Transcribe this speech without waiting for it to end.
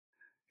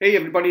Hey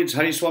everybody, it's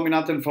Hari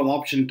Swaminathan from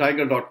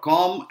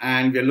OptionTiger.com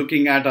and we're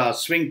looking at our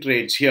swing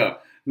trades here.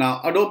 Now,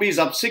 Adobe is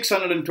up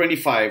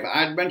 625.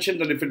 I had mentioned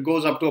that if it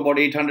goes up to about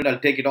 800, I'll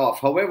take it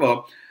off.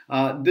 However,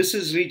 this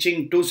is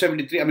reaching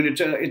 273. I mean,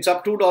 it's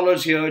up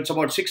 $2 here. It's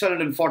about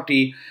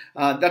 640.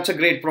 That's a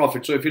great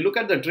profit. So if you look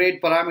at the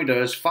trade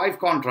parameters, 5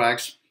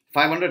 contracts,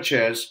 500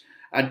 shares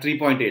at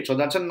 3.8. So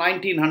that's a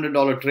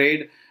 $1,900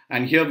 trade.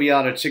 And here we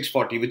are at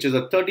 640, which is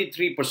a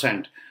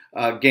 33%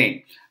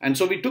 gain. And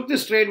so we took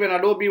this trade when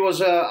Adobe was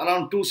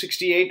around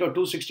 268 or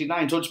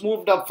 269. So it's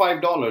moved up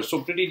 $5.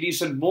 So pretty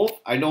decent move.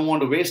 I don't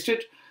want to waste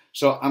it.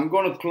 So I'm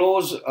going to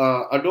close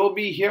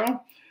Adobe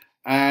here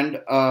and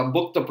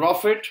book the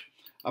profit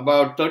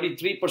about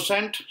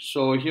 33%.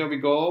 So here we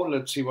go.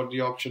 Let's see what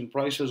the option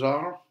prices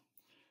are.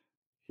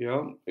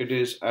 Here it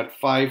is at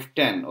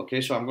 510.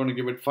 Okay, so I'm going to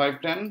give it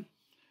 510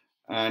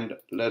 and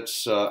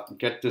let's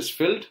get this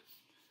filled.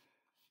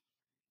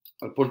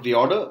 I'll put the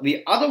order.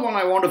 The other one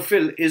I want to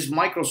fill is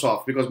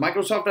Microsoft because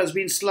Microsoft has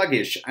been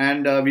sluggish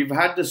and we've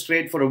had this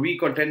trade for a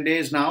week or 10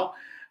 days now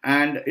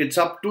and it's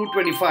up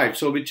 225,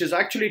 so which is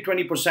actually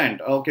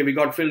 20%. Okay, we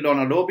got filled on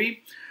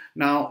Adobe.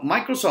 Now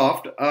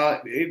Microsoft,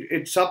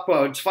 it's up,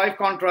 it's 5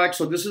 contracts,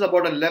 so this is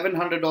about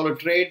 $1,100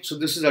 trade, so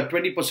this is a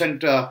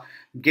 20%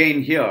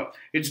 gain here.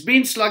 It's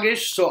been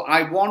sluggish, so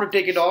I want to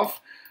take it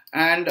off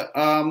and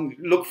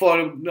look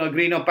for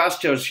greener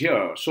pastures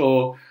here.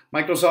 So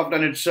Microsoft,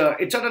 and it's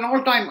at an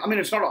all-time, I mean,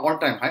 it's not an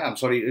all-time high, I'm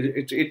sorry,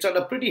 it's at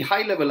a pretty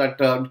high level at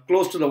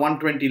close to the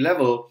 120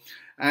 level.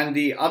 And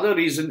the other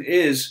reason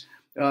is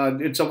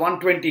it's a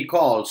 120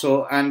 call,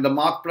 so, and the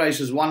mark price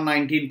is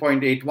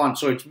 119.81,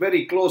 so it's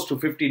very close to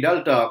 50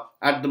 delta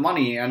at the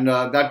money, and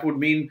that would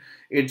mean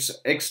its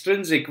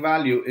extrinsic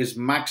value is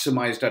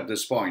maximized at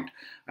this point.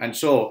 And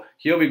so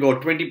here we go,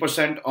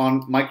 20%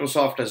 on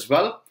Microsoft as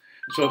well.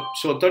 So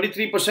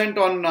 33%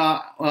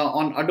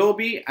 on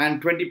Adobe and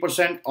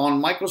 20%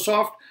 on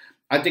Microsoft.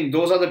 I think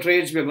those are the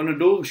trades we're going to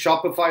do.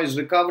 Shopify is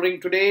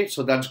recovering today,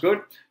 so that's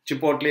good.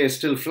 Chipotle is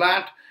still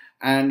flat.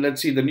 And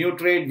let's see, the new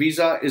trade,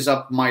 Visa, is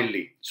up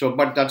mildly. So,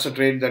 but that's a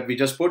trade that we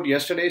just put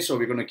yesterday, so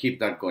we're going to keep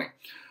that going.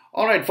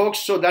 All right, folks,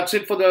 so that's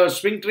it for the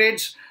swing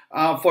trades.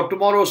 For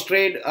tomorrow's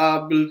trade,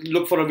 we'll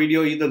look for a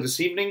video either this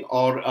evening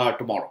or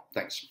tomorrow.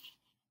 Thanks.